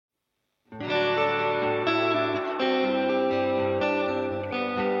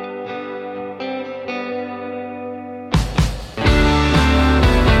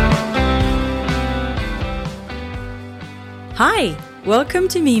Hi, welcome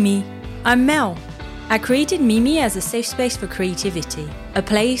to Mimi. I'm Mel. I created Mimi as a safe space for creativity, a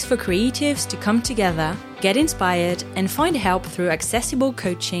place for creatives to come together, get inspired, and find help through accessible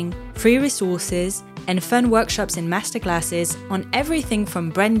coaching, free resources, and fun workshops and masterclasses on everything from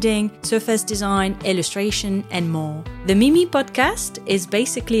branding, surface design, illustration, and more. The Mimi podcast is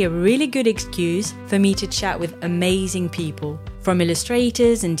basically a really good excuse for me to chat with amazing people, from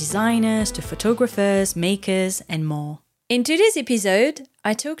illustrators and designers to photographers, makers, and more. In today's episode,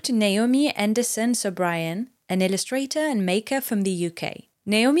 I talked to Naomi Anderson-Subryan, an illustrator and maker from the UK.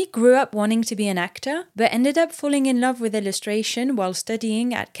 Naomi grew up wanting to be an actor, but ended up falling in love with illustration while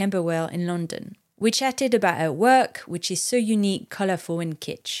studying at Camberwell in London. We chatted about her work, which is so unique, colourful and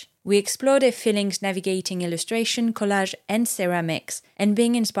kitsch. We explored her feelings navigating illustration, collage and ceramics, and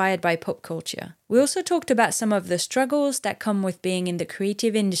being inspired by pop culture. We also talked about some of the struggles that come with being in the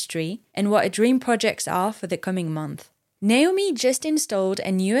creative industry and what her dream projects are for the coming month. Naomi just installed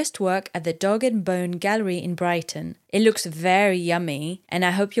her newest work at the Dog and Bone Gallery in Brighton. It looks very yummy, and I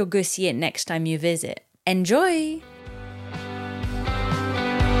hope you'll go see it next time you visit. Enjoy!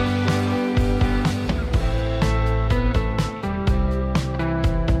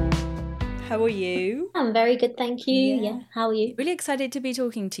 How are you? I'm very good, thank you. Yeah, how are you? Really excited to be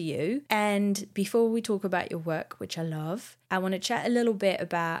talking to you. And before we talk about your work, which I love, I want to chat a little bit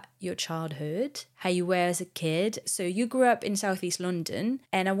about your childhood, how you were as a kid. So you grew up in Southeast London,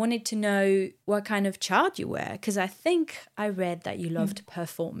 and I wanted to know what kind of child you were, because I think I read that you loved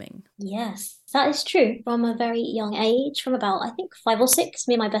performing. Yes, that is true. From a very young age, from about, I think, 5 or 6,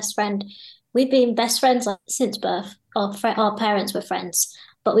 me and my best friend, we'd been best friends since birth. Our parents were friends,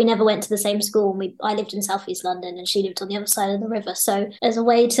 but we never went to the same school. I lived in Southeast London and she lived on the other side of the river. So as a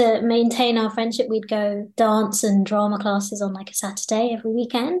way to maintain our friendship, we'd go dance and drama classes on like a Saturday every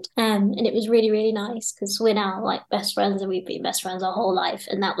weekend. And it was really, really nice because we're now like best friends and we've been best friends our whole life.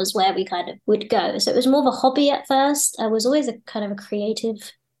 And that was where we kind of would go. So it was more of a hobby at first. I was always a kind of a creative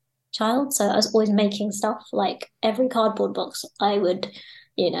child. So I was always making stuff, like every cardboard box I would,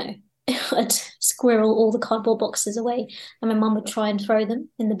 I'd squirrel all the cardboard boxes away and my mum would try and throw them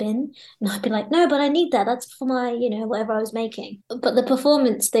in the bin and I'd be like, no, but I need that. That's for my, whatever I was making. But the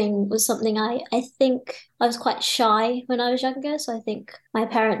performance thing was something I think I was quite shy when I was younger. So I think my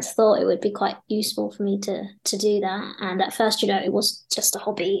parents thought it would be quite useful for me to do that. And at first, it was just a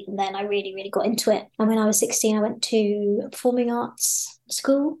hobby. And then I really, really got into it. And when I was 16, I went to a performing arts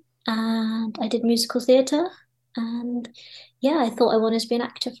school and I did musical theatre. And yeah, I thought I wanted to be an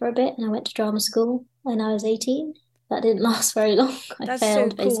actor for a bit, and I went to drama school when I was 18. That didn't last very long. I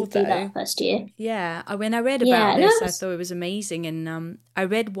failed so cool, basically that first year. Yeah, when I read about this, I thought it was amazing, and I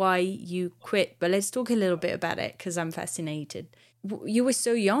read why you quit. But let's talk a little bit about it because I'm fascinated. You were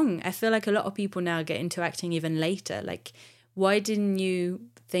so young. I feel like a lot of people now get into acting even later. Like, why didn't you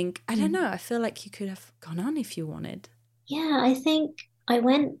think? I don't know. I feel like you could have gone on if you wanted. Yeah, I think I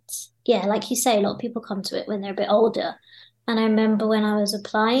went. Yeah, like you say, a lot of people come to it when they're a bit older. And I remember when I was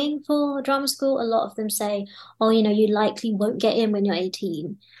applying for drama school, a lot of them say, oh, you likely won't get in when you're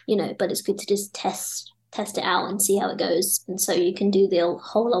 18, but it's good to just test it out and see how it goes. And so you can do the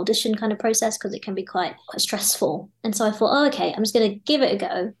whole audition kind of process because it can be quite stressful. And so I thought, oh, okay, I'm just going to give it a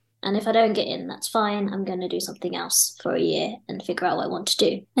go. And if I don't get in, that's fine. I'm going to do something else for a year and figure out what I want to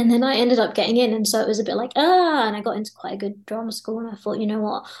do. And then I ended up getting in. And so it was a bit like, and I got into quite a good drama school. And I thought, you know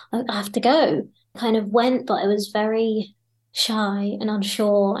what, I have to go. Kind of went, but I was very shy and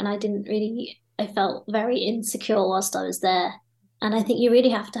unsure. And I felt very insecure whilst I was there. And I think you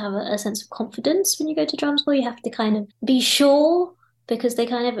really have to have a sense of confidence when you go to drama school. You have to kind of be sure because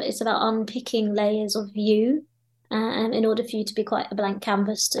it's about unpicking layers of you. And in order for you to be quite a blank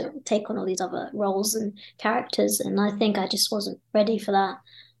canvas to take on all these other roles and characters. And I think I just wasn't ready for that.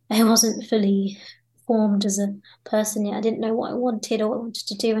 I wasn't fully formed as a person yet. I didn't know what I wanted or what I wanted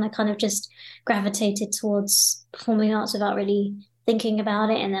to do. And I kind of just gravitated towards performing arts without really thinking about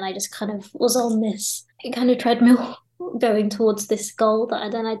it. And then I just kind of was on this kind of treadmill going towards this goal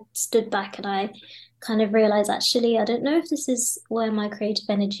then I stood back and I kind of realized, actually, I don't know if this is where my creative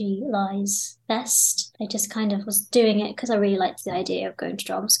energy lies best. I just kind of was doing it because I really liked the idea of going to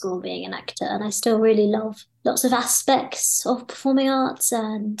drama school and being an actor. And I still really love lots of aspects of performing arts.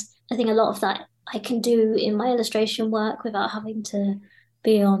 And I think a lot of that I can do in my illustration work without having to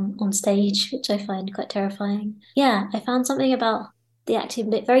be on stage, which I find quite terrifying. Yeah, I found something about the acting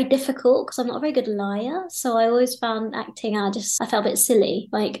bit very difficult because I'm not a very good liar. So I always found acting, I felt a bit silly.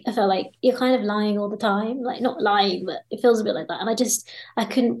 Like I felt like you're kind of lying all the time. Like not lying, but it feels a bit like that. And I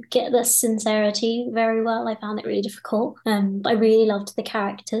couldn't get the sincerity very well. I found it really difficult. But I really loved the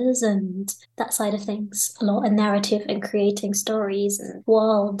characters and that side of things a lot, and narrative and creating stories and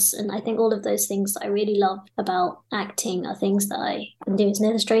worlds. And I think all of those things that I really love about acting are things that I can do as an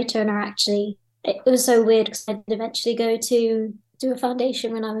illustrator and are actually it was so weird because I did eventually go to do a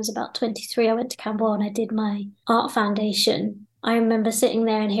foundation when I was about 23. I went to Camberwell and I did my art foundation. I remember sitting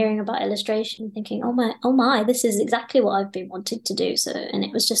there and hearing about illustration, thinking, oh my, this is exactly what I've been wanting to do. So, and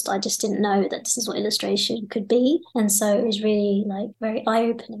it was just, I just didn't know that this is what illustration could be. And so it was really like very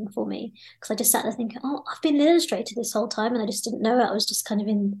eye-opening for me because I just sat there thinking, oh, I've been an illustrator this whole time and I just didn't know it. I was just kind of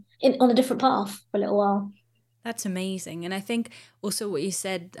in on a different path for a little while. That's amazing. And I think also what you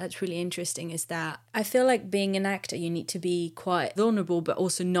said that's really interesting is that I feel like being an actor, you need to be quite vulnerable, but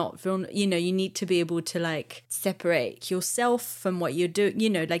also not vulnerable. You know, you need to be able to like separate yourself from what you're doing.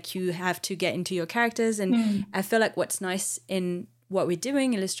 You know, like you have to get into your characters. And I feel like what's nice in what we're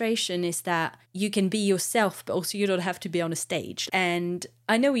doing, illustration, is that you can be yourself, but also you don't have to be on a stage. And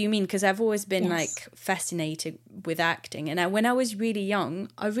I know what you mean, because I've always been like fascinated with acting. And when I was really young,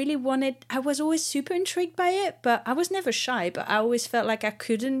 I was always super intrigued by it, but I was never shy, but I always felt like I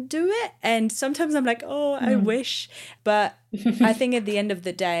couldn't do it. And sometimes I'm like, oh, I wish. But I think at the end of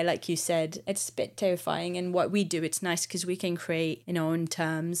the day, like you said, it's a bit terrifying. And what we do, it's nice because we can create in our own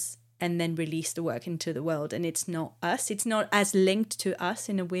terms and then release the work into the world. And it's not us. It's not as linked to us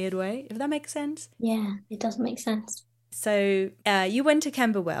in a weird way, if that makes sense. Yeah, it does make sense. So you went to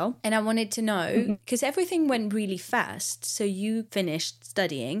Camberwell, and I wanted to know, because everything went really fast. So you finished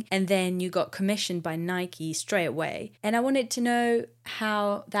studying and then you got commissioned by Nike straight away. And I wanted to know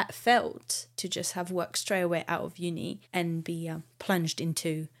how that felt to just have work straight away out of uni and be plunged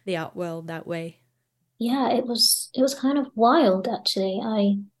into the art world that way. Yeah, it was kind of wild actually.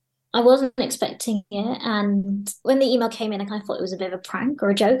 I wasn't expecting it. And when the email came in, I kind of thought it was a bit of a prank or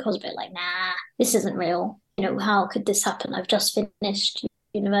a joke. I was a bit like, nah, this isn't real. You know, how could this happen? I've just finished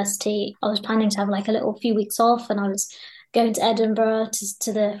university. I was planning to have like a little few weeks off and I was going to Edinburgh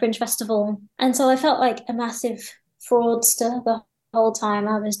to the Fringe Festival. And so I felt like a massive fraudster the whole time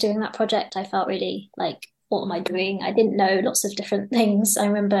I was doing that project. I felt really like, what am I doing? I didn't know lots of different things. I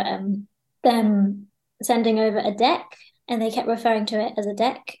remember them sending over a deck and they kept referring to it as a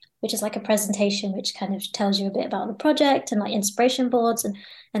deck, which is like a presentation which kind of tells you a bit about the project and like inspiration boards and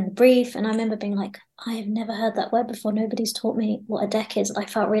the brief. And I remember being like, I have never heard that word before. Nobody's taught me what a deck is. And I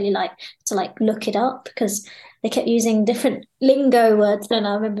felt really like to like look it up because they kept using different lingo words. And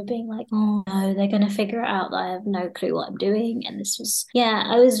I remember being like, oh no, they're going to figure it out that I have no clue what I'm doing. And this was, yeah,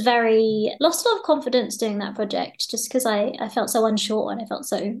 I was lost a lot of confidence doing that project just because I felt so unsure and I felt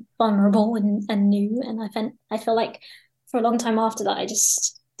so vulnerable and new. And I felt like for a long time after that, I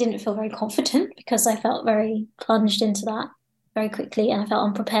just didn't feel very confident because I felt very plunged into that very quickly and I felt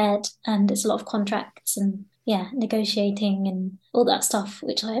unprepared. And it's a lot of contracts and yeah, negotiating and all that stuff,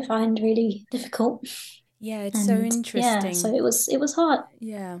 which I find really difficult. Yeah, it's so interesting. Yeah, so it was hard.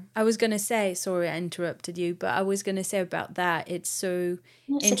 Yeah, I was going to say, sorry, I interrupted you, but I was going to say about that, it's so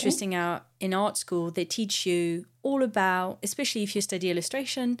interesting how in art school they teach you all about, especially if you study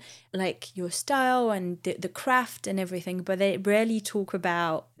illustration, like your style and the craft and everything, but they rarely talk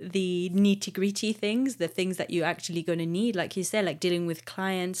about the nitty-gritty things, the things that you're actually going to need, like you said, like dealing with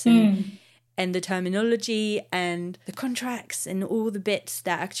clients and the terminology and the contracts and all the bits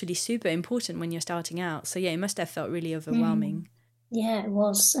that are actually super important when you're starting out. So yeah, it must have felt really overwhelming. Yeah, it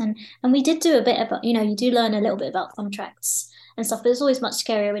was. And we did do a bit about, you do learn a little bit about contracts and stuff, but it's always much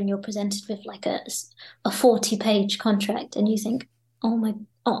scarier when you're presented with like a 40-page contract and you think,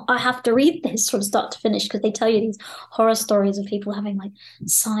 I have to read this from start to finish because they tell you these horror stories of people having like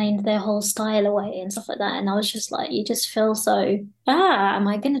signed their whole style away and stuff like that. And I was just like, you just feel so, am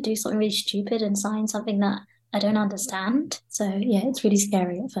I going to do something really stupid and sign something that I don't understand? So yeah, it's really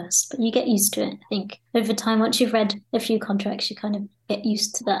scary at first, but you get used to it. I think over time, once you've read a few contracts, you kind of get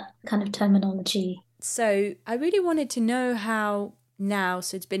used to that kind of terminology. So I really wanted to know how now,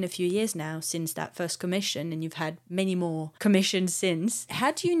 so it's been a few years now since that first commission and you've had many more commissions since.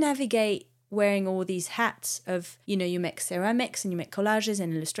 How do you navigate wearing all these hats of, you make ceramics and you make collages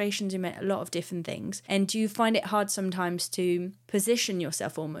and illustrations, you make a lot of different things. And do you find it hard sometimes to position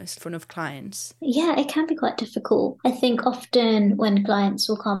yourself almost in front of clients? Yeah, it can be quite difficult. I think often when clients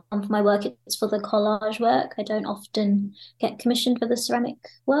will come for my work, it's for the collage work. I don't often get commissioned for the ceramic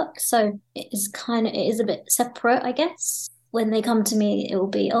work. So it is a bit separate, I guess. when they come to me, it will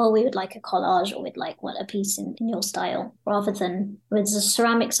be, oh, we would like a collage or we'd like want a piece in your style, rather than with the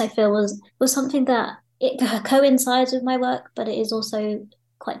ceramics. I feel was something that it coincides with my work, but it is also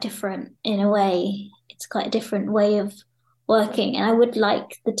quite different in a way. It's quite a different way of working, and I would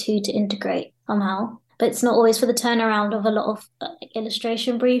like the two to integrate somehow. But it's not always for the turnaround of a lot of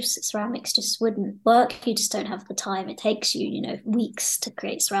illustration briefs. Ceramics just wouldn't work. You just don't have the time. It takes you, weeks to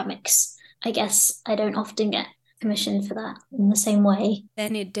create ceramics. I guess I don't often get commissioned for that in the same way.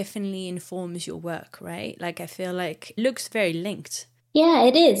 Then it definitely informs your work, right? Like, I feel like it looks very linked. Yeah,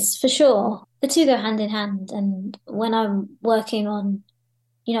 it is for sure. The two go hand in hand. And when I'm working on,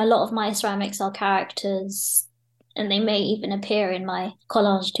 a lot of my ceramics are characters, and they may even appear in my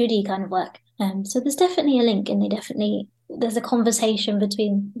collage 2D kind of work. So there's definitely a link, and there's a conversation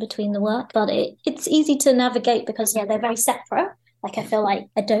between the work, but it's easy to navigate because they're very separate. Like, I feel like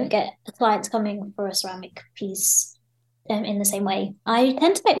I don't get the clients coming for a ceramic piece in the same way. I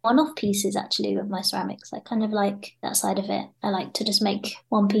tend to make one-off pieces actually with my ceramics. I kind of like that side of it. I like to just make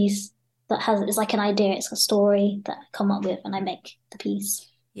one piece that it's like an idea, it's a story that I come up with, and I make the piece.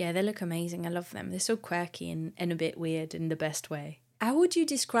 Yeah, they look amazing. I love them. They're so quirky and a bit weird in the best way. How would you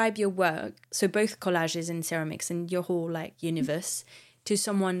describe your work, so both collages and ceramics and your whole universe, to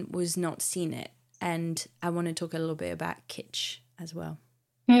someone who's not seen it? And I want to talk a little bit about kitsch as well.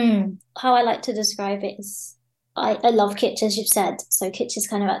 How I like to describe it is I love kitsch, as you've said. So kitsch is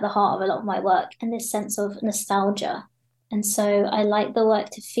kind of at the heart of a lot of my work, and this sense of nostalgia. And so I like the work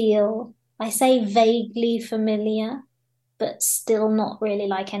to feel, I say vaguely familiar, but still not really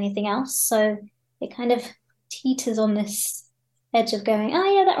like anything else. So it kind of teeters on this edge of going, oh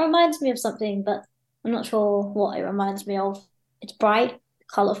yeah, that reminds me of something, but I'm not sure what it reminds me of. It's bright,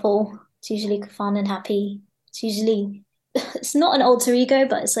 colourful, it's usually fun and happy. It's not an alter ego,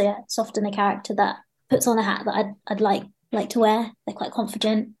 but it's often a character that puts on a hat that I'd like to wear. They're quite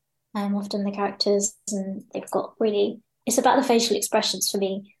confident. Often the characters, and they've got it's about the facial expressions for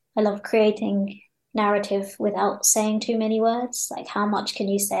me. I love creating narrative without saying too many words. Like, how much can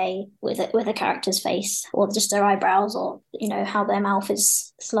you say with a character's face, or just their eyebrows, or how their mouth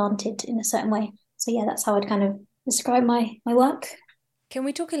is slanted in a certain way. So yeah, that's how I'd kind of describe my work. Can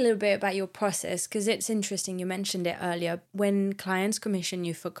we talk a little bit about your process? Because it's interesting, you mentioned it earlier, when clients commission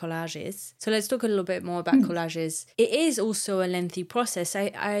you for collages. So let's talk a little bit more about collages. It is also a lengthy process.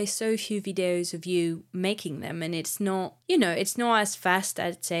 I saw a few videos of you making them, and it's not, it's not as fast,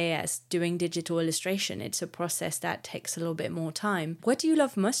 I'd say, as doing digital illustration. It's a process that takes a little bit more time. What do you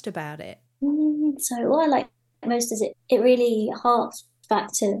love most about it? So what I like most is it really harks back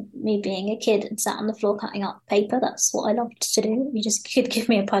to me being a kid and sat on the floor cutting up paper. That's what I loved to do. You just could give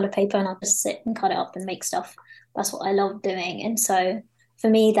me a pile of paper and I'll just sit and cut it up and make stuff. That's what I love doing. And so for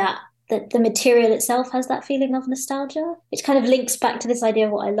me, that the material itself has that feeling of nostalgia, which kind of links back to this idea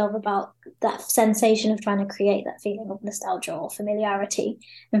of what I love about that sensation of trying to create that feeling of nostalgia or familiarity.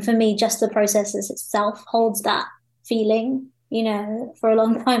 And for me, just the process itself holds that feeling. For a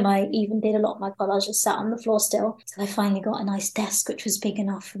long time, I even did a lot of my collages sat on the floor still. So I finally got a nice desk, which was big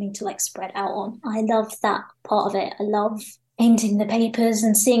enough for me to spread out on. I love that part of it. I love painting the papers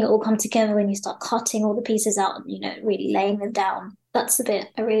and seeing it all come together when you start cutting all the pieces out and, really laying them down. That's the bit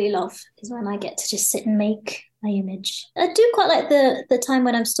I really love, is when I get to just sit and make my image. I do quite like the time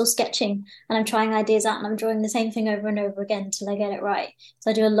when I'm still sketching and I'm trying ideas out and I'm drawing the same thing over and over again until I get it right. So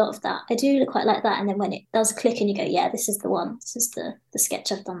I do a lot of that. I do quite like that. And then when it does click and you go, yeah, this is the one. This is the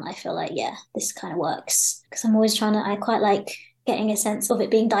sketch I've done. I feel like, yeah, this kind of works. Because I'm always I quite like getting a sense of it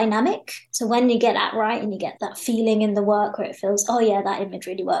being dynamic. So when you get that right and you get that feeling in the work where it feels, oh yeah, that image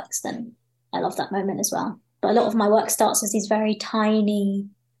really works, then I love that moment as well. But a lot of my work starts as these very tiny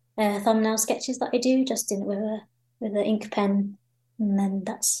thumbnail sketches that I do just with an ink pen, and then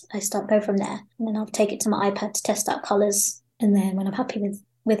I go from there, and then I'll take it to my iPad to test out colors, and then when I'm happy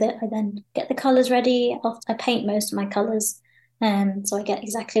with it, I then get the colors ready. I paint most of my colors, so I get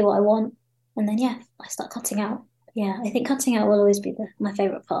exactly what I want, and then I start cutting out. Yeah, I think cutting out will always be my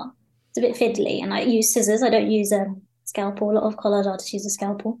favorite part. It's a bit fiddly, and I use scissors. I don't use scalpel. A lot of collage artists use a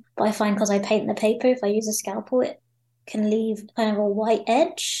scalpel, but I find because I paint the paper, if I use a scalpel, it can leave kind of a white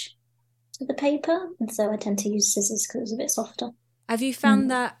edge to the paper, and so I tend to use scissors because it's a bit softer. Have you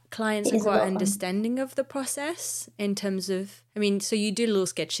found that clients are quite understanding of the process in terms of, so you do little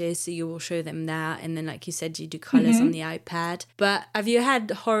sketches, so you will show them that, and then like you said, you do colors on the iPad, but have you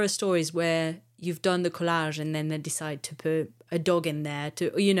had horror stories where you've done the collage and then they decide to put a dog in there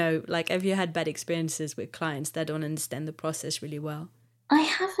have you had bad experiences with clients that don't understand the process really well? I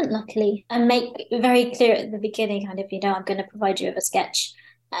haven't, luckily. I make very clear at the beginning, kind of, I'm going to provide you with a sketch.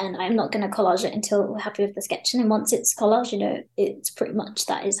 and I'm not going to collage it until we're happy with the sketch. And then once it's collage, it's pretty much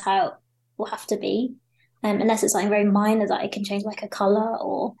that is how it will have to be. Unless it's something very minor that I can change, like a color,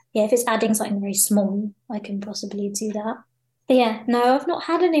 or yeah, if it's adding something very small, I can possibly do that. But yeah, no, I've not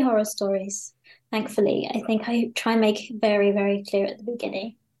had any horror stories. Thankfully, I think I try and make it very, very clear at the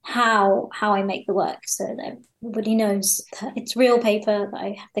beginning how I make the work, so that everybody knows that it's real paper that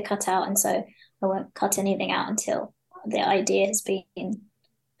I have to cut out, and so I won't cut anything out until the idea has been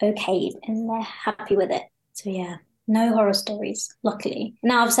okayed and they're happy with it. So yeah, no horror stories, luckily.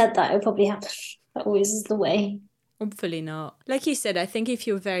 Now I've said that, it'll probably happen. That always is the way. Hopefully not. Like you said, I think if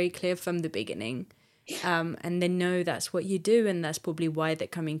you're very clear from the beginning, and they know that's what you do, and that's probably why they're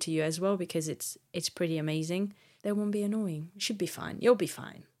coming to you as well, because it's pretty amazing, they won't be annoying. You should be fine. You'll be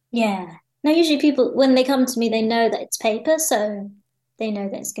fine. Yeah. Now, usually people, when they come to me, they know that it's paper, so they know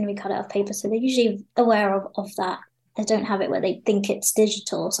that it's going to be cut out of paper. So they're usually aware of that. They don't have it where they think it's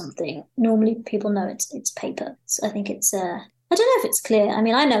digital or something. Normally people know it's paper. So I think it's I don't know if it's clear. I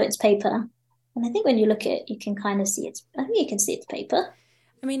mean, I know it's paper. And I think when you look at it, you can kind of see I think you can see it's paper.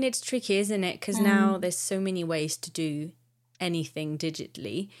 I mean, it's tricky, isn't it? Because now there's so many ways to do anything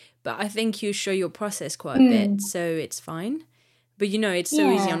digitally. But I think you show your process quite a bit, so it's fine. But it's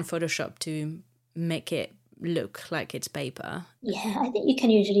so easy on Photoshop to make it look like it's paper. Yeah, I think you can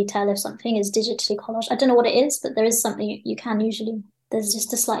usually tell if something is digitally collaged. I don't know what it is, but there is something you can usually, there's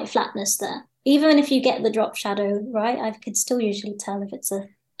just a slight flatness there. Even if you get the drop shadow right, I could still usually tell if it's a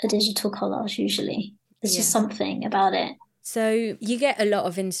digital collage usually. There's just something about it. So you get a lot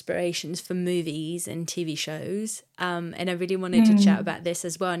of inspirations for movies and TV shows, and I really wanted to chat about this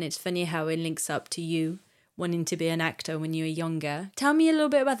as well. And it's funny how it links up to you wanting to be an actor when you were younger. Tell me a little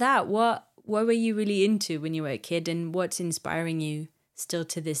bit about that. What were you really into when you were a kid, and what's inspiring you still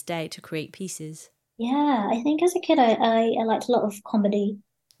to this day to create pieces? Yeah, I think as a kid, I liked a lot of comedy,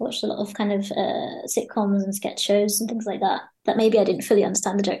 watched a lot of kind of sitcoms and sketch shows and things like that. That maybe I didn't fully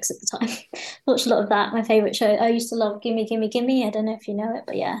understand the jokes at the time. Watched a lot of that. My favorite show, I used to love Gimme, Gimme, Gimme. I don't know if you know it,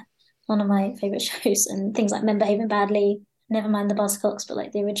 but yeah, one of my favorite shows. And things like Men Behaving Badly, never mind the Buzzcocks, but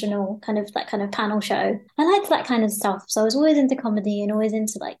like the original kind of that kind of panel show. I liked that kind of stuff. So I was always into comedy and always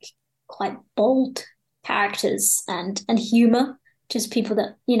into like quite bold characters and humor, just people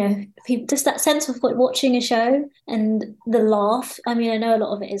that people, just that sense of like watching a show and the laugh. I mean, I know a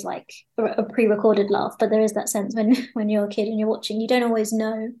lot of it is like a pre-recorded laugh, but there is that sense when you're a kid and you're watching, you don't always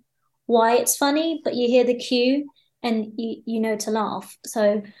know why it's funny, but you hear the cue and you know to laugh.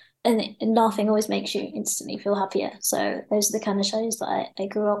 So and laughing always makes you instantly feel happier. So those are the kind of shows that I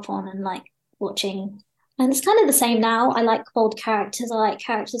grew up on and like watching. And it's kind of the same now. I like bold characters. I like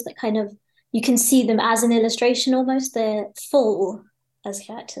characters that kind of, you can see them as an illustration almost. They're full as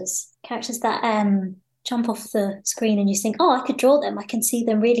characters. Characters that jump off the screen and you think, oh, I could draw them. I can see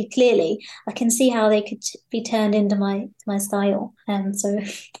them really clearly. I can see how they could be turned into my style. And so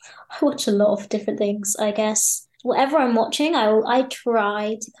I watch a lot of different things, I guess. Whatever I'm watching, I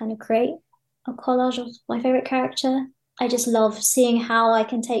try to kind of create a collage of my favorite character. I just love seeing how I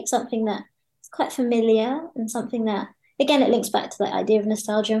can take something that is quite familiar and something that, again, it links back to the idea of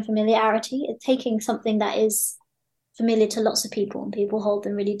nostalgia and familiarity. It's taking something that is familiar to lots of people and people hold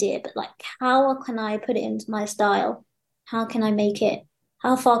them really dear, but like, how can I put it into my style? How can I make it?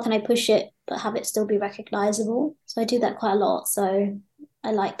 How far can I push it, but have it still be recognizable? So I do that quite a lot. So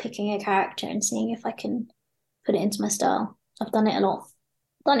I like picking a character and seeing if I can put it into my style. I've done it a lot.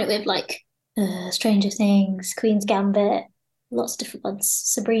 Done it with like Stranger Things, Queen's Gambit, lots of different ones.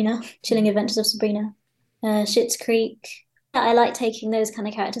 Sabrina, Chilling Adventures of Sabrina, Schitt's Creek. Yeah, I like taking those kind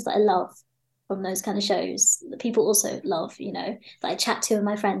of characters that I love from those kind of shows that people also love, that I chat to with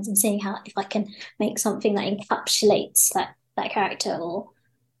my friends and seeing how if I can make something that encapsulates that character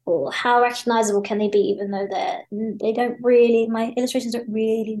or how recognizable can they be, even though they don't really, my illustrations don't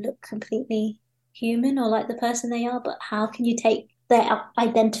really look completely human or like the person they are, but how can you take their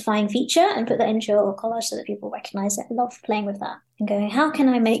identifying feature and put that into your collage so that people recognize it? I love playing with that and going, how can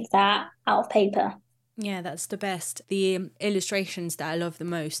I make that out of paper? Yeah, that's the best. The illustrations that I love the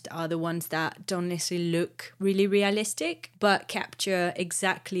most are the ones that don't necessarily look really realistic, but capture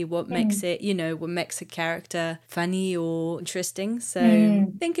exactly what makes it, what makes a character funny or interesting. So I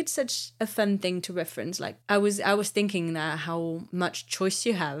think it's such a fun thing to reference. Like I was thinking that how much choice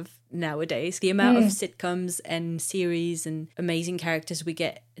you have nowadays. The amount of sitcoms and series and amazing characters we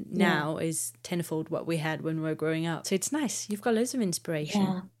get now is tenfold what we had when we were growing up. So it's nice. You've got loads of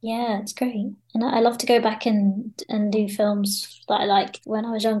inspiration. Yeah, it's great. And I love to go back and do films that I liked when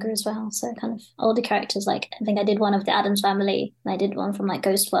I was younger as well. So kind of older characters, like I think I did one of the Addams Family and I did one from like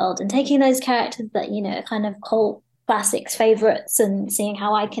Ghost World, and taking those characters that, kind of cult classics, favorites, and seeing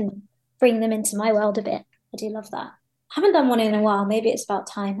how I can bring them into my world a bit. I do love that. I haven't done one in a while. Maybe it's about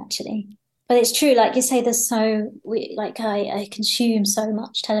time actually. But it's true, like you say, I consume so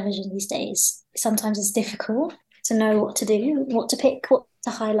much television these days. Sometimes it's difficult to know what to do, what to pick, what to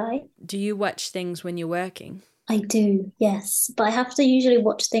highlight. Do you watch things when you're working? I do, yes. But I have to usually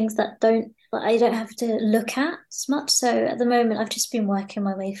watch things that I don't have to look at as much. So at the moment, I've just been working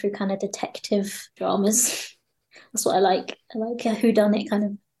my way through kind of detective dramas. That's what I like. I like a whodunit kind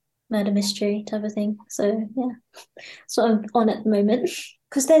of murder mystery type of thing. So yeah, that's what I'm on at the moment.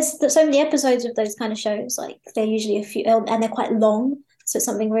 Because there's so many episodes of those kind of shows. Like they're usually a few, and they're quite long. So it's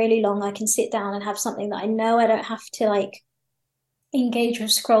something really long. I can sit down and have something that I know I don't have to like engage with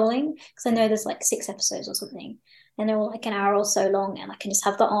scrolling because I know there's like 6 episodes or something, and they're all like an hour or so long, and I can just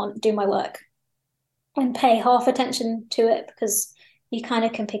have that on, do my work, and pay half attention to it because you kind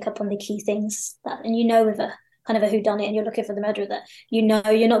of can pick up on the key things that, and with a kind of a whodunit, and you're looking for the murderer that you're not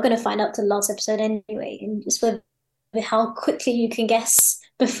going to find out to the last episode anyway, and just with how quickly you can guess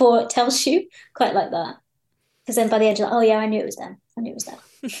before it tells you, quite like that. Because then by the end you're like, oh yeah, I knew it was them. I knew it was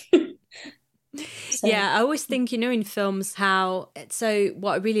them. So, yeah, I always think, in films so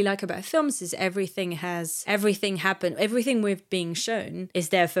what I really like about films is everything happen, everything we're being shown is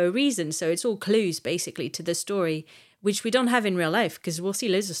there for a reason. So it's all clues basically to the story, which we don't have in real life because we'll see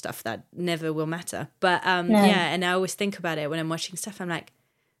loads of stuff that never will matter. But no. yeah, and I always think about it when I'm watching stuff. I'm like,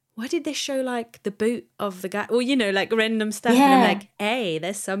 why did they show like the boot of the guy? Or, like random stuff. Yeah. And I'm like, hey,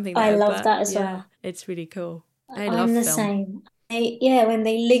 there's something there. I love that as well. It's really cool. I'm the same. When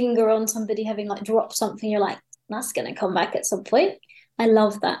they linger on somebody having like dropped something, you're like, that's going to come back at some point. I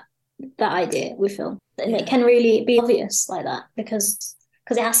love that idea with film. And it can really be obvious like that because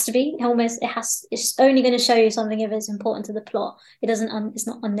it has to be. It's only going to show you something if it's important to the plot. It's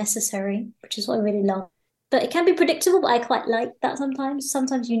not unnecessary, which is what I really love. But it can be predictable, but I quite like that sometimes.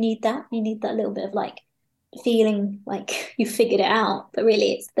 Sometimes you need that. You need that little bit of like feeling like you figured it out, but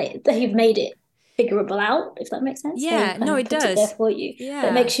really you've made it figurable out, if that makes sense. Yeah, no, it does. It there for you. Yeah. But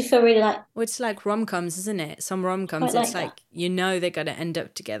it makes you feel really like... Well, it's like rom-coms, isn't it? Some rom-coms, it's like they're going to end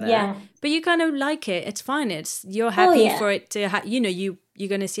up together. Yeah. But you kind of like it. It's fine. You're happy for it to... you're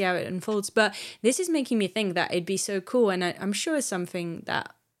going to see how it unfolds. But this is making me think that it'd be so cool, and I'm sure it's something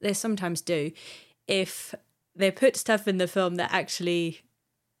that they sometimes do, if they put stuff in the film that actually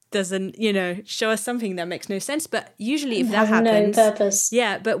doesn't, show us something that makes no sense. But usually if that happens... no purpose.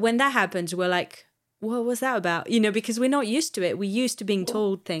 Yeah, but when that happens, we're like... what was that about? Because we're not used to it. We're used to being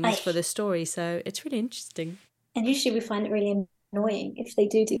told things for the story. So it's really interesting. And usually we find it really annoying if they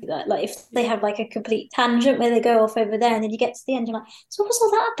do that. Like if they have like a complete tangent where they go off over there and then you get to the end, you're like, so what's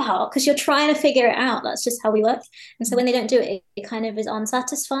all that about? Because you're trying to figure it out. That's just how we work. And so when they don't do it, it kind of is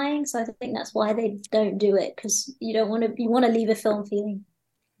unsatisfying. So I think that's why they don't do it, because you want to leave a film feeling,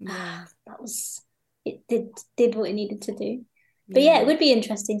 it did what it needed to do. But yeah, it would be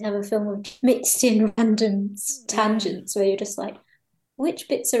interesting to have a film with mixed in random tangents where you're just like, which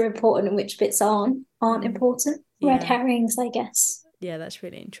bits are important and which bits aren't important. Red herrings, I guess. Yeah, that's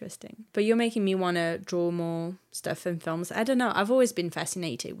really interesting. But you're making me want to draw more stuff in films. I don't know. I've always been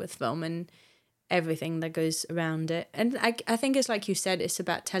fascinated with film and everything that goes around it. And I think it's like you said, it's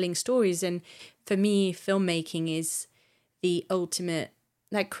about telling stories. And for me, filmmaking is the ultimate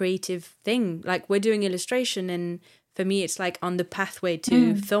like creative thing. Like we're doing illustration, and for me, it's like on the pathway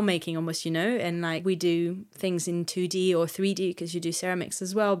to filmmaking almost, and like we do things in 2D or 3D because you do ceramics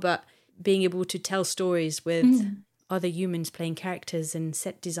as well, but being able to tell stories with other humans playing characters and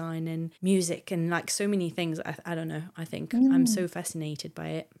set design and music and like so many things. I don't know. I think I'm so fascinated by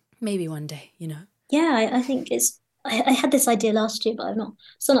it. Maybe one day, Yeah, I think I had this idea last year, but I've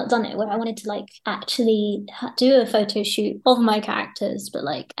still not done it, where I wanted to like actually do a photo shoot of my characters, but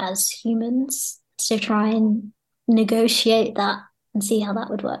like as humans, to try and negotiate that and see how that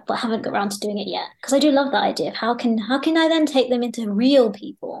would work. But I haven't got around to doing it yet, because I do love that idea of how can I then take them into real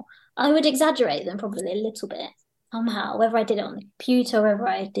people. I would exaggerate them probably a little bit somehow, whether I did it on the computer or whether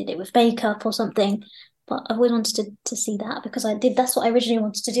I did it with makeup or something. But I've always wanted to see that, because that's what I originally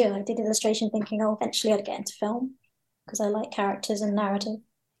wanted to do. I did illustration thinking, oh, eventually I'd get into film, because I like characters and narrative.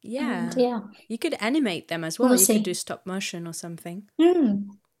 Yeah. And, you could animate them as well. You could do stop motion or something.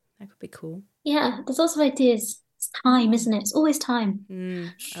 That could be cool. Yeah, there's also ideas. It's time, isn't it? It's always time.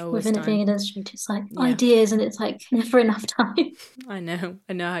 Within it being an industry, it's like ideas, and it's like never enough time. I know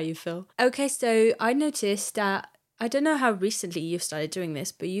how you feel. Okay, so I noticed that I don't know how recently you've started doing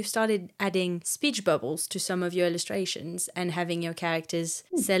this, but you've started adding speech bubbles to some of your illustrations and having your characters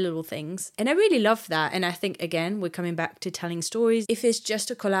say little things. And I really love that. And I think, again, we're coming back to telling stories. If it's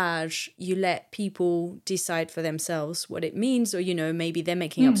just a collage, you let people decide for themselves what it means, or, you know, maybe they're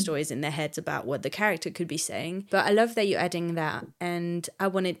making up stories in their heads about what the character could be saying. But I love that you're adding that. And I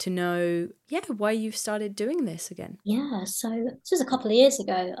wanted to know, why you've started doing this again. Yeah, so this was a couple of years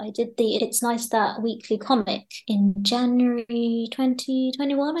ago. I did the It's Nice That weekly comic in January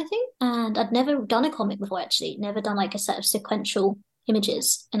 2021, I think. And I'd never done a comic before, actually, never done like a set of sequential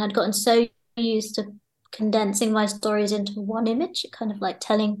images. And I'd gotten so used to condensing my stories into one image, kind of like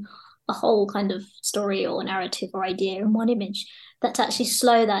telling a whole kind of story or narrative or idea in one image, that to actually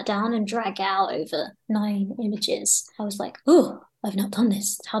slow that down and drag out over 9 images, I was like, oh, I've not done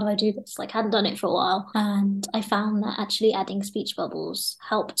this. How do I do this? Like, I hadn't done it for a while. And I found that actually adding speech bubbles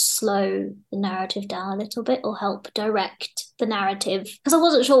helped slow the narrative down a little bit, or help direct the narrative. Because I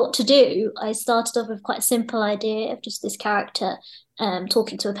wasn't sure what to do. I started off with quite a simple idea of just this character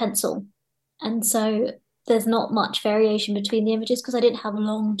talking to a pencil. And so there's not much variation between the images because I didn't have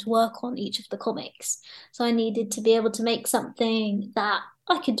long to work on each of the comics. So I needed to be able to make something that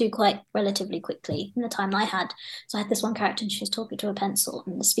I could do quite relatively quickly in the time I had. So I had this one character and she was talking to a pencil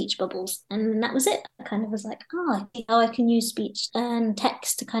and the speech bubbles, and that was it. I kind of was like, I see how I can use speech and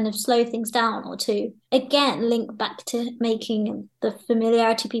text to kind of slow things down, or to, again, link back to making the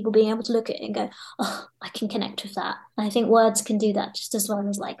familiarity, people being able to look at it and go, oh, I can connect with that. And I think words can do that just as well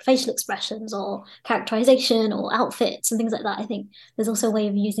as like facial expressions or characterization or outfits and things like that. I think there's also a way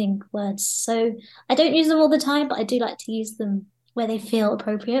of using words. So I don't use them all the time, but I do like to use them where they feel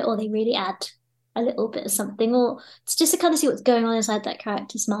appropriate, or they really add a little bit of something, or it's just to kind of see what's going on inside that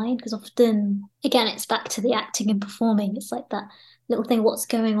character's mind. Because often, again, it's back to the acting and performing. It's like that little thing, what's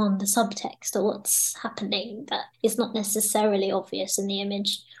going on, the subtext, or what's happening that is not necessarily obvious in the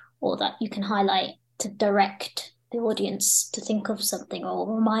image, or that you can highlight to direct the audience to think of something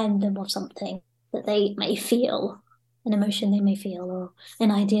or remind them of something that they may feel, an emotion they may feel, or an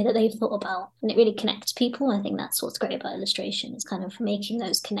idea that they've thought about. And it really connects people. I think that's what's great about illustration, is kind of making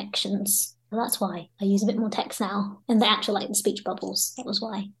those connections. And that's why I use a bit more text now, and the actual, like, the speech bubbles. That was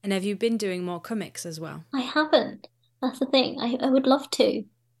why. And have you been doing more comics as well? I haven't. That's the thing. I would love to.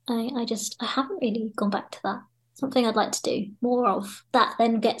 I haven't really gone back to that. Something I'd like to do more of. That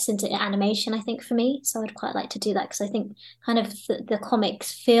then gets into animation, I think, for me. So I'd quite like to do that, because I think kind of the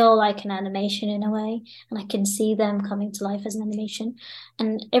comics feel like an animation in a way, and I can see them coming to life as an animation.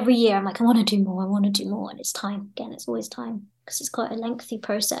 And every year I'm like, I want to do more, and it's time. Again, it's always time, because it's quite a lengthy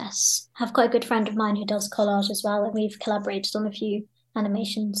process. I have quite a good friend of mine who does collage as well, and we've collaborated on a few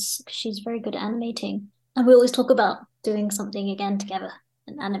animations because she's very good at animating. And we always talk about doing something again together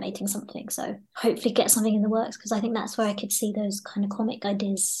and animating something. So hopefully get something in the works, because I think that's where I could see those kind of comic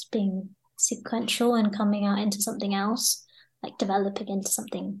ideas being sequential and coming out into something else, like developing into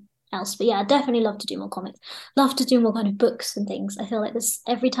something else. But yeah, I definitely love to do more comics. Love to do more kind of books and things. I feel like this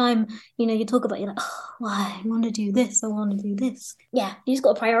every time, you talk about it, you're like, oh, why? I want to do this. I want to do this. Yeah, you just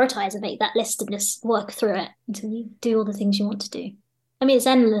got to prioritize and make that list and just work through it until you do all the things you want to do. I mean, it's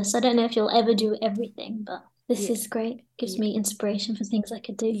endless. I don't know if you'll ever do everything, but this is great. Gives me inspiration for things I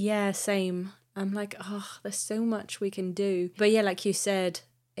could do. Yeah, same. I'm like, there's so much we can do. But yeah, like you said,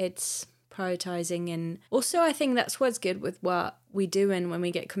 it's prioritizing. And also I think that's what's good with what we do, and when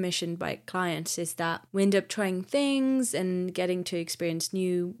we get commissioned by clients, is that we end up trying things and getting to experience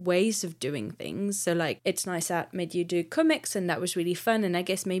new ways of doing things. So like, It's Nice That made you do comics, and that was really fun, and I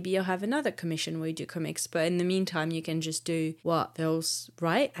guess maybe you'll have another commission where you do comics, but in the meantime you can just do what feels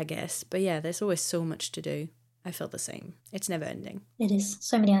right, I guess. But yeah, there's always so much to do. I feel the same. It's never ending. It is.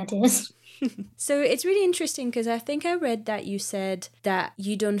 So many ideas. So it's really interesting, because I think I read that you said that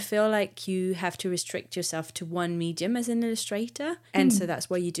you don't feel like you have to restrict yourself to one medium as an illustrator. And so that's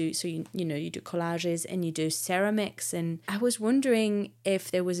what you do. So, you do collages and you do ceramics. And I was wondering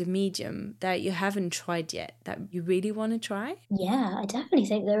if there was a medium that you haven't tried yet that you really want to try. Yeah, I definitely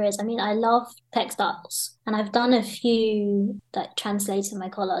think there is. I mean, I love textiles, and I've done a few that translated my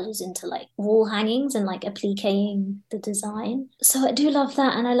collages into like wall hangings and like appliquing the design. So I do love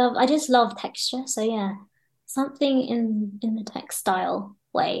that, and I just love texture. So yeah, something in the textile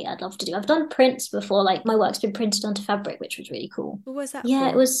way I'd love to do. I've done prints before, like my work's been printed onto fabric, which was really cool. What was that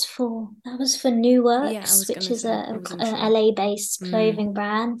Yeah, for? that was for New Works, Yeah, which is a LA-based clothing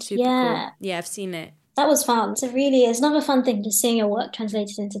brand. Super cool. Yeah, I've seen it. That was fun. So really, it's another fun thing, just seeing your work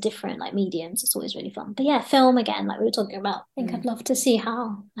translated into different like mediums. It's always really fun. But yeah, film again, like we were talking about. I think I'd love to see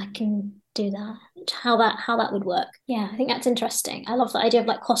how I can do that, how that would work. Yeah, I think that's interesting. I love the idea of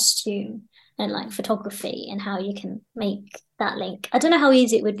like costume and like photography and how you can make that link. I don't know how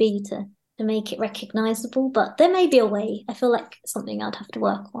easy it would be to make it recognizable, but there may be a way. I feel like something I'd have to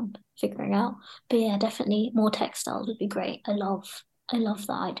work on figuring out. But yeah, definitely more textiles would be great. I love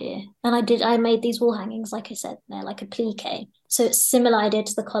that idea. And I made these wall hangings, like I said, they're like a plique. So it's similar idea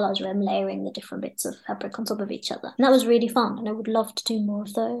to the collage where I'm layering the different bits of fabric on top of each other. And that was really fun. And I would love to do more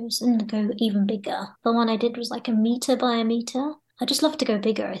of those and go even bigger. The one I did was like a meter by a meter. I just love to go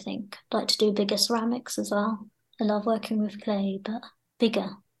bigger, I think. I'd like to do bigger ceramics as well. I love working with clay, but bigger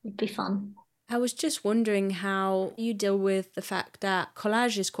would be fun. I was just wondering how you deal with the fact that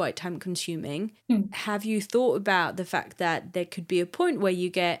collage is quite time consuming. Have you thought about the fact that there could be a point where you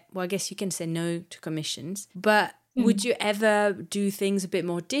get, well, I guess you can say no to commissions, but would you ever do things a bit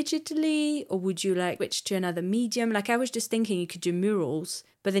more digitally, or would you like switch to another medium? Like I was just thinking you could do murals,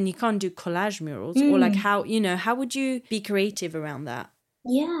 but then you can't do collage murals, or like how would you be creative around that?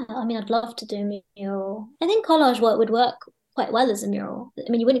 Yeah, I mean, I'd love to do a mural. I think collage work would work quite well as a mural. I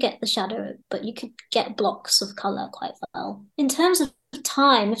mean, you wouldn't get the shadow, but you could get blocks of color quite well. In terms of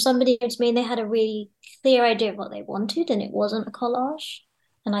time, if somebody came to me and they had a really clear idea of what they wanted and it wasn't a collage,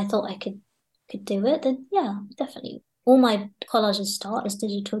 and I thought I could do it, then yeah, definitely. All my collages start as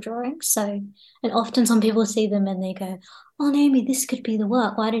digital drawings. So, and often some people see them and they go, "Oh, Naomi, this could be the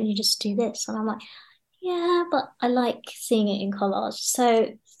work. Why don't you just do this?" And I'm like, yeah, but I like seeing it in collage. So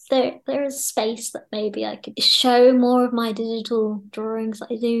there is space that maybe I could show more of my digital drawings that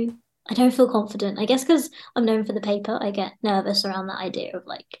I do. I don't feel confident. I guess because I'm known for the paper, I get nervous around that idea of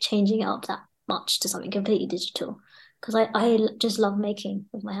like changing it up that much to something completely digital. Because I just love making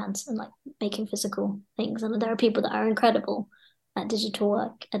with my hands and like making physical things. And there are people that are incredible at digital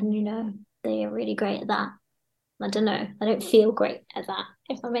work, and they are really great at that. I don't know. I don't feel great at that,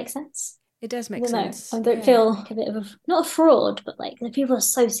 if that makes sense. It does I make don't know. sense. I don't feel like a bit of not a fraud, but like the people are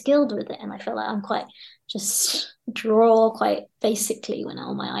so skilled with it, and I feel like I'm quite just draw quite basically when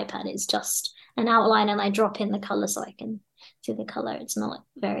on my iPad it's just an outline and I drop in the color so I can see the color. It's not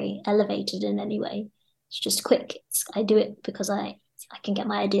very elevated in any way. It's just quick. I do it because I can get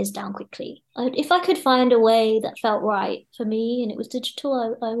my ideas down quickly. If I could find a way that felt right for me and it was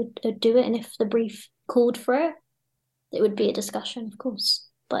digital, I would I'd do it. And if the brief called for it, it would be a discussion, of course.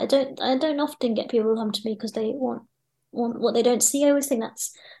 But I don't often get people who come to me because they want what they don't see. I always think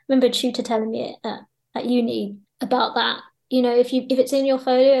that's I remember a tutor telling me at uni about that. If it's in your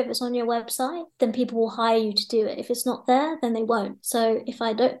photo, if it's on your website, then people will hire you to do it. If it's not there, then they won't. So if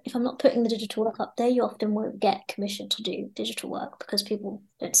I'm not putting the digital work up there, you often won't get commissioned to do digital work because people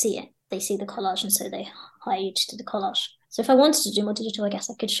don't see it. They see the collage and so they hire you to do the collage. So if I wanted to do more digital, I guess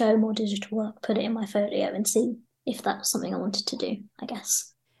I could show more digital work, put it in my photo and see if that was something I wanted to do, I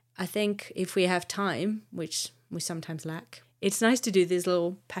guess. I think if we have time, which we sometimes lack, it's nice to do these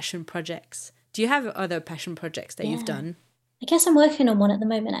little passion projects. Do you have other passion projects that you've done? I guess I'm working on one at the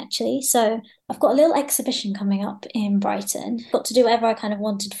moment, actually. So I've got a little exhibition coming up in Brighton. Got to do whatever I kind of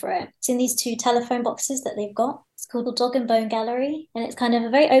wanted for it. It's in these two telephone boxes that they've got. It's called the Dog and Bone Gallery, and it's kind of a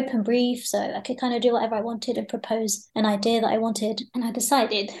very open brief, so I could kind of do whatever I wanted and propose an idea that I wanted. And I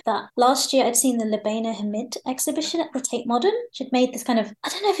decided that last year I'd seen the Lubena Hamid exhibition at the Tate Modern. She'd made this kind of, I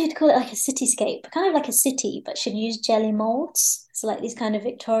don't know if you'd call it like a cityscape, kind of like a city, but she'd used jelly molds. So like these kind of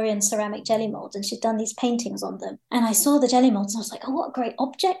Victorian ceramic jelly molds, and she'd done these paintings on them. And I saw the jelly molds and I was like, oh, what great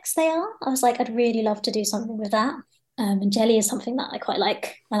objects they are. I was like, I'd really love to do something with that. And jelly is something that I quite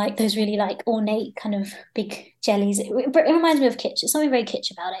like. I like those really like ornate kind of big jellies. It reminds me of kitsch. It's something very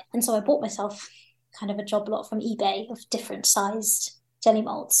kitsch about it. And so I bought myself kind of a job lot from eBay of different sized jelly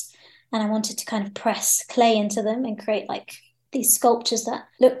molds. And I wanted to kind of press clay into them and create like these sculptures that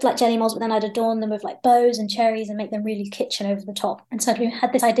looked like jelly molds, but then I'd adorn them with like bows and cherries and make them really kitchen over the top. And so I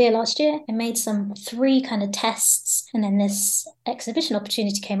had this idea last year and made three kind of tests. And then this exhibition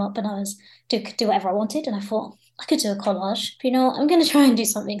opportunity came up and I could do whatever I wanted. And I thought, I could do a collage. But I'm going to try and do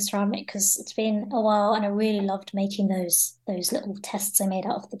something ceramic because it's been a while and I really loved making those little tests I made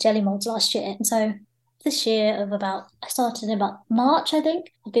out of the jelly molds last year. And so this year I started in about March, I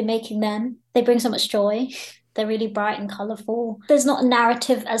think. I've been making them. They bring so much joy. They're really bright and colourful. There's not a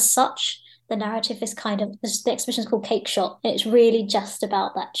narrative as such. The narrative is the exhibition is called Cake Shop. It's really just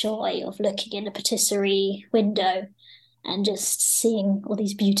about that joy of looking in a patisserie window and just seeing all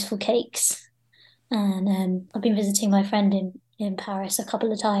these beautiful cakes. And I've been visiting my friend in Paris a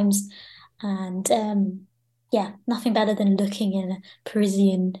couple of times. And nothing better than looking in a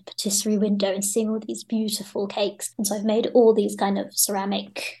Parisian patisserie window and seeing all these beautiful cakes. And so I've made all these kind of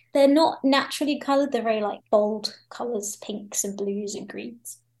ceramic. They're not naturally coloured. They're very like bold colours, pinks and blues and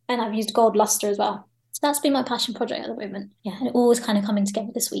greens. And I've used gold luster as well. So that's been my passion project at the moment. Yeah, and it all is kind of coming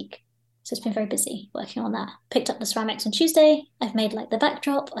together this week. So it's been very busy working on that. Picked up the ceramics on Tuesday. I've made like the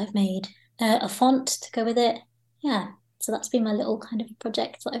backdrop. I've made a font to go with it. Yeah. So that's been my little kind of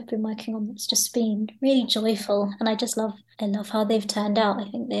project that I've been working on. It's just been really joyful, and I love how they've turned out. I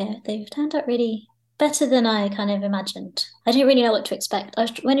think they've turned out really better than I kind of imagined. I didn't really know what to expect.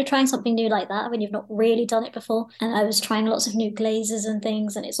 When you're trying something new like that, when you've not really done it before, and I was trying lots of new glazes and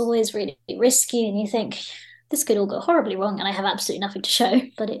things, and it's always really risky, and you think this could all go horribly wrong, and I have absolutely nothing to show.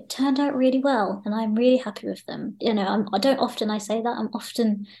 But it turned out really well, and I'm really happy with them. I don't often I say that. I'm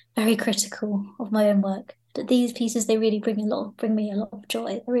often very critical of my own work. But these pieces, they really bring me a lot of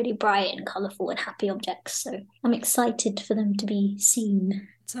joy. They're really bright and colourful and happy objects. So I'm excited for them to be seen.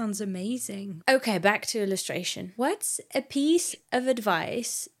 Sounds amazing. Okay, back to illustration. What's a piece of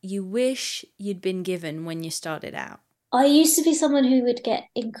advice you wish you'd been given when you started out? I used to be someone who would get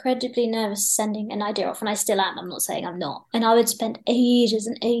incredibly nervous sending an idea off, and I still am. I'm not saying I'm not. And I would spend ages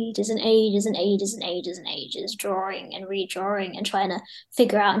and ages and ages and ages and ages and ages drawing and redrawing and trying to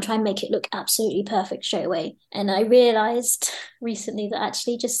figure out and try and make it look absolutely perfect straight away. And I realized recently that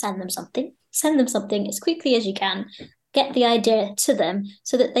actually just send them something. Send them something as quickly as you can. Get the idea to them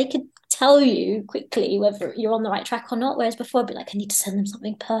so that they could tell you quickly whether you're on the right track or not. Whereas before I'd be like, I need to send them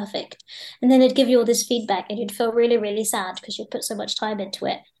something perfect. And then they'd give you all this feedback and you'd feel really, really sad because you'd put so much time into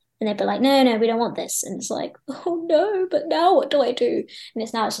it. And they'd be like, no, we don't want this. And it's like, oh no, but now what do I do? And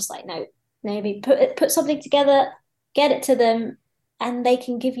it's just like, no, maybe put something together, get it to them, and they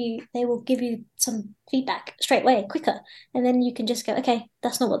will give you some feedback straight away, quicker. And then you can just go, okay,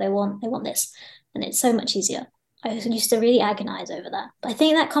 that's not what they want. They want this. And it's so much easier. I used to really agonize over that. But I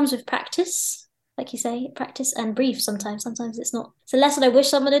think that comes with practice, like you say, practice and brief sometimes. Sometimes it's not. It's a lesson I wish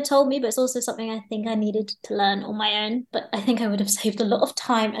someone had told me, but it's also something I think I needed to learn on my own. But I think I would have saved a lot of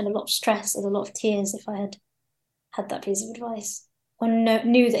time and a lot of stress and a lot of tears if I had had that piece of advice. Or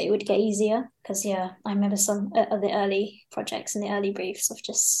knew that it would get easier. Because, yeah, I remember some of the early projects and the early briefs of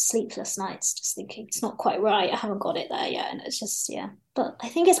just sleepless nights, just thinking, it's not quite right, I haven't got it there yet. And it's just, yeah. But I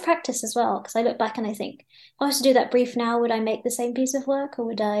think it's practice as well, because I look back and I think, if I was to do that brief now, would I make the same piece of work or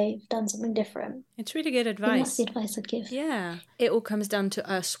would I have done something different? It's really good advice. That's the advice I'd give. Yeah. It all comes down to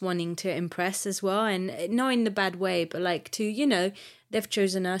us wanting to impress as well, and not in the bad way, but like to, they've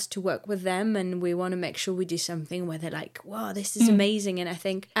chosen us to work with them and we want to make sure we do something where they're like, wow, this is amazing. And I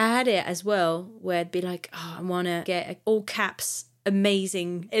think I had it as well where I'd be like, oh, I want to get all caps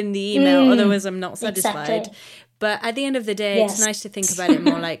amazing in the email, otherwise I'm not satisfied. Exactly. But at the end of the day, It's nice to think about it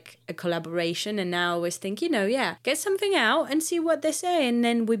more like a collaboration. And now I always think, get something out and see what they say. And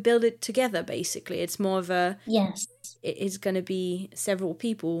then we build it together, basically. It's more of a... Yes. It's going to be several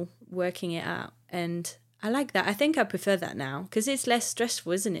people working it out. And I like that. I think I prefer that now because it's less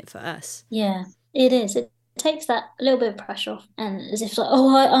stressful, isn't it, for us? Yeah, it is. It takes that a little bit of pressure off, and as if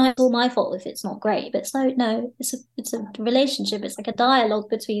like, it's all my fault if it's not great. But it's no, it's a relationship. It's like a dialogue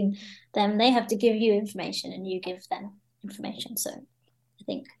between them. They have to give you information, and you give them information. So I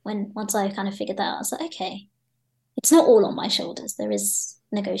think once I kind of figured that out, I was like, okay, it's not all on my shoulders. There is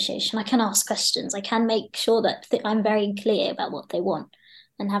negotiation. I can ask questions. I can make sure that I'm very clear about what they want,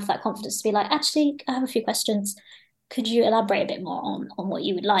 and have that confidence to be like, actually, I have a few questions. Could you elaborate a bit more on what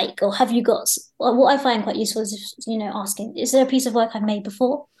you would like? Or have you got, what I find quite useful is, asking, is there a piece of work I've made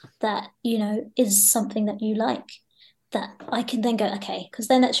before that, is something that you like? That I can then go, okay, because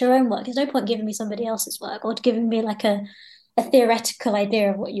then that's your own work. There's no point giving me somebody else's work or giving me like a theoretical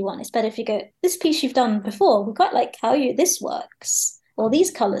idea of what you want. It's better if you go, this piece you've done before, we quite like how this works, or these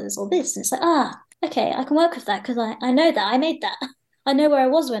colours, or this. And it's like, okay, I can work with that because I know that I made that. I know where I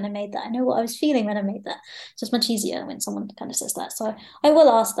was when I made that. I know what I was feeling when I made that. So it's much easier when someone kind of says that. So I will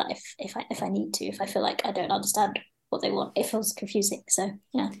ask that if I need to, if I feel like I don't understand what they want. It feels confusing. So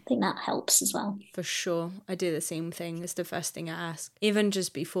yeah, I think that helps as well. For sure. I do the same thing. It's the first thing I ask. Even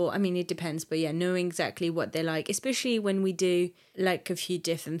just before, I mean, it depends, but yeah, knowing exactly what they like, especially when we do like a few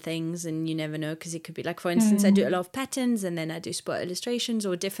different things and you never know, because it could be like, for instance, I do a lot of patterns and then I do spot illustrations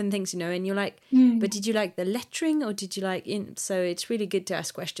or different things, and you're like, but did you like the lettering or did you like so it's really good to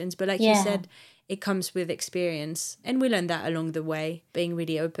ask questions. But like you said, it comes with experience, and we learn that along the way, being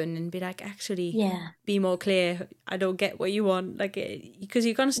really open and be like, actually, be more clear. I don't get what you want, like, because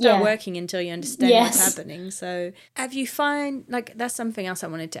you can't start working until you understand what's happening. So have you find, like, that's something else I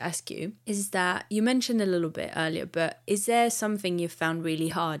wanted to ask you, is that you mentioned a little bit earlier, but is there something you found really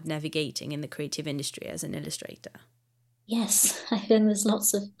hard navigating in the creative industry as an illustrator? Yes, I think there's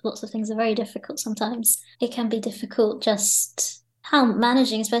lots of things that are very difficult sometimes. It can be difficult just how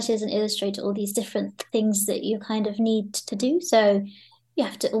managing, especially as an illustrator, all these different things that you kind of need to do. So you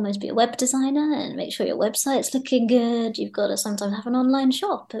have to almost be a web designer and make sure your website's looking good. You've got to sometimes have an online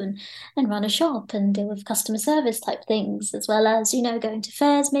shop and run a shop and deal with customer service type things, as well as, going to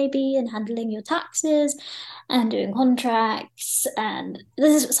fairs maybe and handling your taxes and doing contracts. And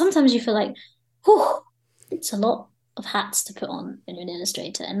sometimes you feel like, whew, it's a lot of hats to put on when you're an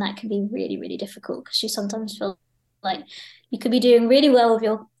illustrator. And that can be really, really difficult because you sometimes feel like you could be doing really well with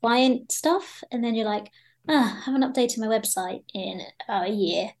your client stuff. And then you're like, I haven't updated my website in a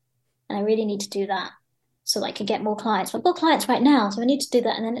year and I really need to do that so I can get more clients. But I've got clients right now, so I need to do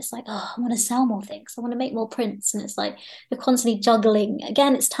that. And then it's like, I want to sell more things. I want to make more prints. And it's like you're constantly juggling.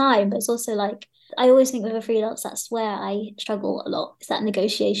 Again, it's time, but it's also like, I always think with a freelance, that's where I struggle a lot. Is that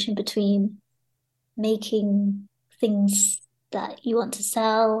negotiation between making things that you want to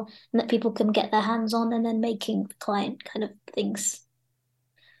sell and that people can get their hands on, and then making the client kind of things.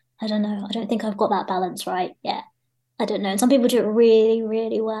 I don't know. I don't think I've got that balance right yet. I don't know. And some people do it really,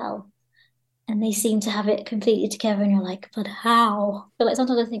 really well. And they seem to have it completely together. And you're like, but how? But like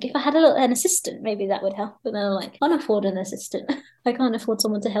sometimes I think if I had an assistant, maybe that would help. But then I'm like, I can't afford an assistant. I can't afford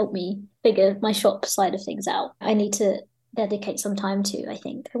someone to help me figure my shop side of things out. I need to dedicate some time to, I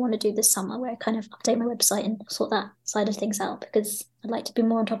think. I want to do this summer where I kind of update my website and sort that side of things out because I'd like to be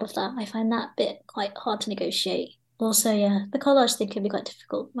more on top of that. I find that bit quite hard to negotiate. Also, yeah, the collage thing can be quite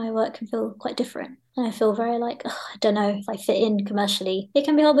difficult. My work can feel quite different. And I feel very like, I don't know if I fit in commercially. It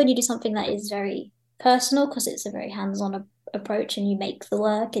can be hard when you do something that is very personal because it's a very hands-on approach and you make the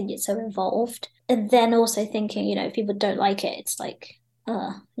work and you're so involved. And then also thinking, if people don't like it, it's like,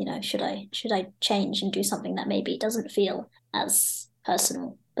 should I change and do something that maybe doesn't feel as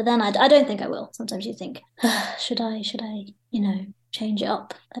personal? But then I don't think I will. Sometimes you think, should I, change it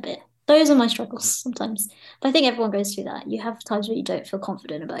up a bit? Those are my struggles sometimes. But I think everyone goes through that. You have times where you don't feel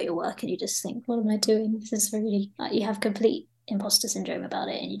confident about your work and you just think, what am I doing? This is really, you have complete imposter syndrome about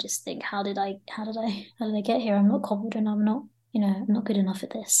it. And you just think, how did I get here? I'm not confident. I'm not good enough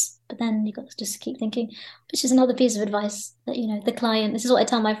at this. But then you got to just keep thinking, which is another piece of advice that, the client, this is what I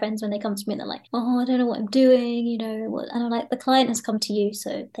tell my friends when they come to me and they're like, I don't know what I'm doing, and I'm like, the client has come to you,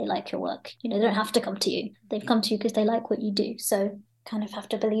 so they like your work. They don't have to come to you. They've come to you because they like what you do. So kind of have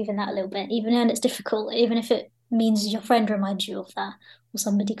to believe in that a little bit, even when it's difficult, even if it means your friend reminds you of that, or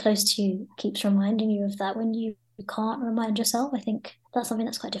somebody close to you keeps reminding you of that when you can't remind yourself. I think that's something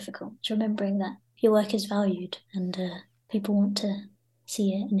that's quite difficult, remembering that your work is valued and people want to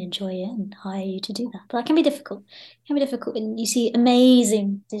see it and enjoy it and hire you to do that. But that can be difficult. It can be difficult when you see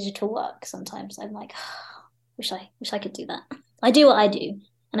amazing digital work. Sometimes I'm like, wish I could do that. I do what I do.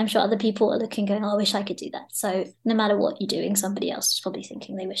 And I'm sure other people are looking, going, I wish I could do that. So no matter what you're doing, somebody else is probably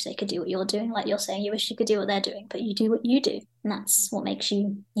thinking they wish they could do what you're doing. Like you're saying, you wish you could do what they're doing, but you do what you do. And that's what makes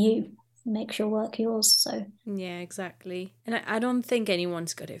you you. Makes your work yours. So yeah, exactly. And I don't think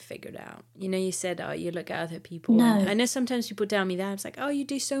anyone's got it figured out. You said, you look at other people. No. And I know sometimes people tell me that. It's like, you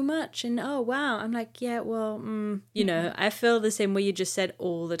do so much. And wow. I'm like, yeah, well, I feel the same way you just said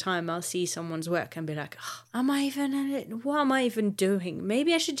all the time. I'll see someone's work and be like, what am I even doing?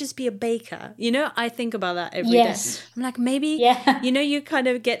 Maybe I should just be a baker. I think about that every day. I'm like, maybe, you kind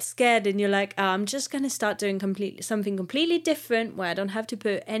of get scared and you're like, I'm just going to start doing something completely different where I don't have to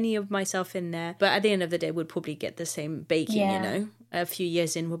put any of myself in there. But at the end of the day, we'll probably get the same baking, a few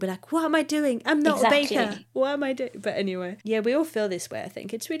years in, we'll be like, what am I doing? I'm not a baker. What am I doing? But anyway, yeah, we all feel this way, I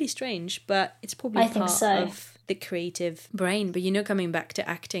think. It's really strange, but it's probably part of the creative brain. But coming back to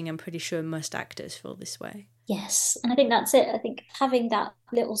acting, I'm pretty sure most actors feel this way. Yes, and I think that's it. I think having that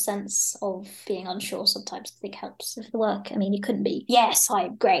little sense of being unsure sometimes I think helps with the work. I mean, you couldn't be, yes,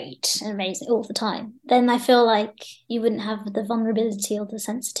 I'm great and amazing all the time. Then I feel like you wouldn't have the vulnerability or the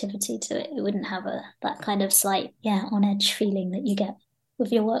sensitivity to it. It wouldn't have that kind of slight, on edge feeling that you get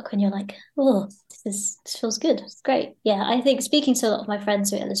with your work when you're like, this feels good. It's great. Yeah, I think speaking to a lot of my friends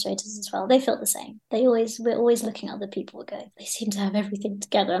who are illustrators as well, they feel the same. We're always looking at other people going, they seem to have everything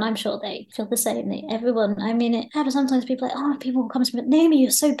together, and I'm sure they feel the same. It happens sometimes. People are like, people come to me, Naomi, you're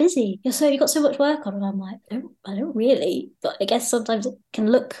so busy. You've got so much work on, and I'm like, I don't really. But I guess sometimes it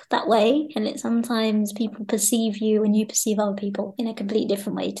can look that way, and sometimes people perceive you and you perceive other people in a completely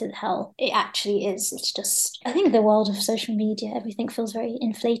different way to how it actually is. It's just, I think the world of social media, everything feels very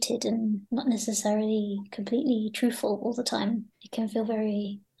inflated and not necessarily completely truthful all the time. It can feel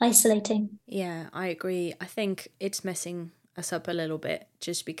very isolating. Yeah, I agree. I think it's messing us up a little bit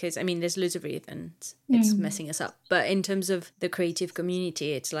just because, I mean, there's loads of reasons it's messing us up. But in terms of the creative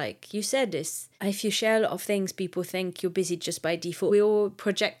community, it's like you said, if you share a lot of things, people think you're busy just by default. We're all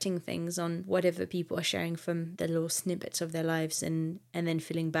projecting things on whatever people are sharing from the little snippets of their lives, and then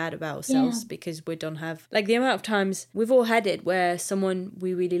feeling bad about ourselves because we don't have, like, the amount of times we've all had it where someone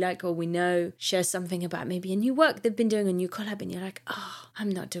we really like or we know shares something about maybe a new work they've been doing, a new collab, and you're like, oh, I'm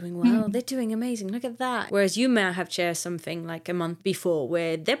not doing well. They're doing amazing. Look at that. Whereas you may have shared something like a month before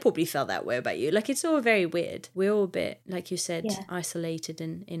where they probably felt that way about you. Like, it's all very weird. We're all a bit, like you said, isolated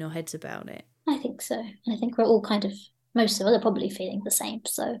and in our heads about it. I think so. And I think we're all kind of, most of us are probably feeling the same.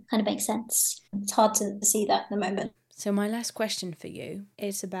 So it kind of makes sense. It's hard to see that in the moment. So my last question for you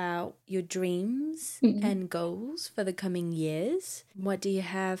is about your dreams and goals for the coming years. What do you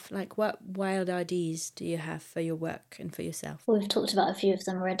have, like, what wild ideas do you have for your work and for yourself? Well, we've talked about a few of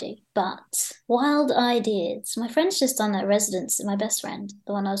them already, but wild ideas. My friend's just done a residency, my best friend,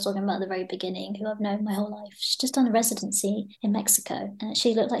 the one I was talking about at the very beginning, who I've known my whole life. She's just done a residency in Mexico, and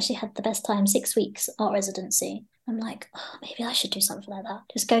she looked like she had the best time, 6 weeks art residency. I'm like, oh, maybe I should do something like that.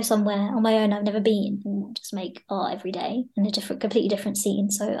 Just go somewhere on my own I've never been and just make art every day in a completely different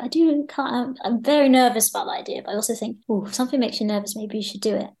scene. So I'm very nervous about the idea, but I also think, oh, if something makes you nervous, maybe you should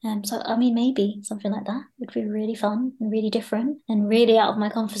do it. So, I mean, maybe something like that would be really fun and really different and really out of my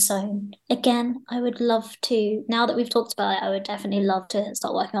comfort zone. Again, I would love to, now that we've talked about it, I would definitely love to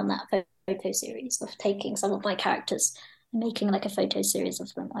start working on that photo series of taking some of my characters and making like a photo series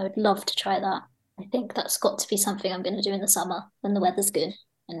of them. I would love to try that. I think that's got to be something I'm going to do in the summer when the weather's good,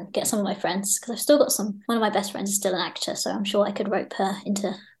 and get some of my friends, because I've still got one of my best friends is still an actor, so I'm sure I could rope her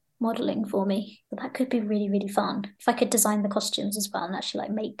into modelling for me. But that could be really, really fun. If I could design the costumes as well and actually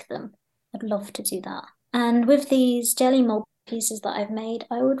like make them, I'd love to do that. And with these jelly mold pieces that I've made,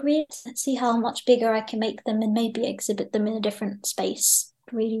 I would really see how much bigger I can make them and maybe exhibit them in a different space.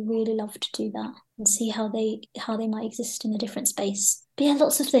 I'd really, really love to do that and see how they might exist in a different space. But yeah,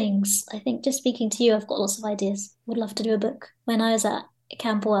 lots of things. I think just speaking to you, I've got lots of ideas. Would love to do a book. When I was at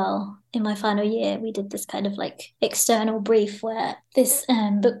Camberwell in my final year, we did this kind of like external brief where this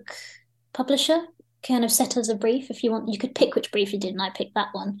book publisher kind of set us a brief. If you want, you could pick which brief you did, and I picked that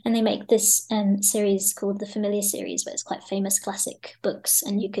one. And they make this series called the Familiar series, where it's quite famous classic books,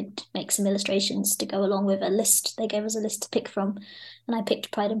 and you could make some illustrations to go along with a list. They gave us a list to pick from, and I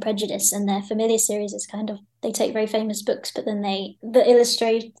picked Pride and Prejudice. And their Familiar series is kind of, they take very famous books, but then the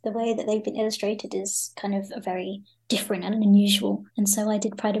way that they've been illustrated is kind of a very different and unusual. And so I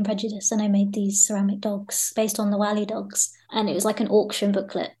did Pride and Prejudice, and I made these ceramic dogs based on the Wally dogs, and it was like an auction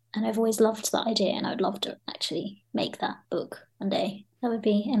booklet. And I've always loved that idea, and I would love to actually make that book one day. That would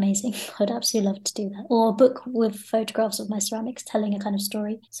be amazing. I'd absolutely love to do that. Or a book with photographs of my ceramics telling a kind of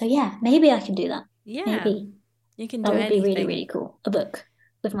story. So yeah, maybe I can do that. Yeah. Maybe. You can do anything. That would be really, really cool. A book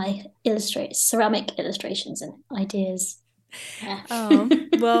with my ceramic illustrations and ideas. Yeah.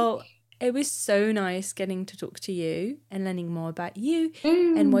 Well, it was so nice getting to talk to you and learning more about you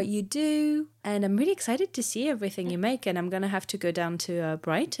and what you do. And I'm really excited to see everything you make. And I'm going to have to go down to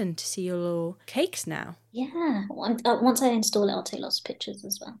Brighton to see your little cakes now. Yeah. Once I install it, I'll take lots of pictures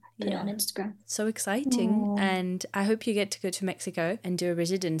as well. Put it on Instagram. So exciting. Aww. And I hope you get to go to Mexico and do a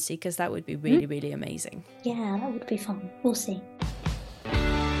residency, because that would be really, really amazing. Yeah, that would be fun. We'll see.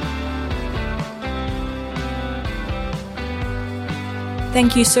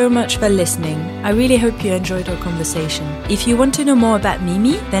 Thank you so much for listening. I really hope you enjoyed our conversation. If you want to know more about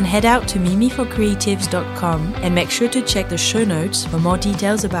Mimi, then head out to mimiforcreatives.com and make sure to check the show notes for more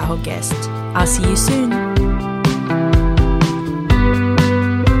details about our guest. I'll see you soon.